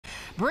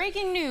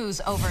Breaking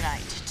news overnight.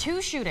 2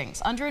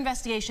 shootings under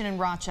investigation in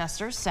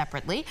Rochester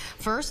separately.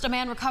 First, a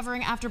man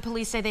recovering after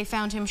police say they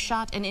found him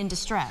shot and in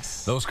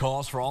distress. Those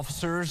calls for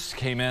officers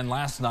came in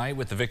last night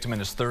with the victim in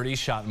his 30s,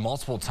 shot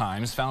multiple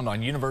times, found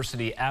on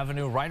University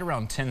Avenue right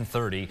around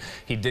 10:30.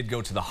 He did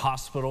go to the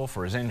hospital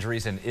for his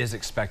injuries and is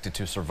expected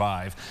to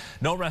survive.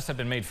 No arrests have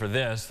been made for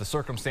this. The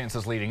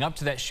circumstances leading up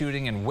to that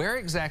shooting and where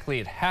exactly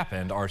it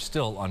happened are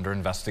still under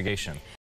investigation.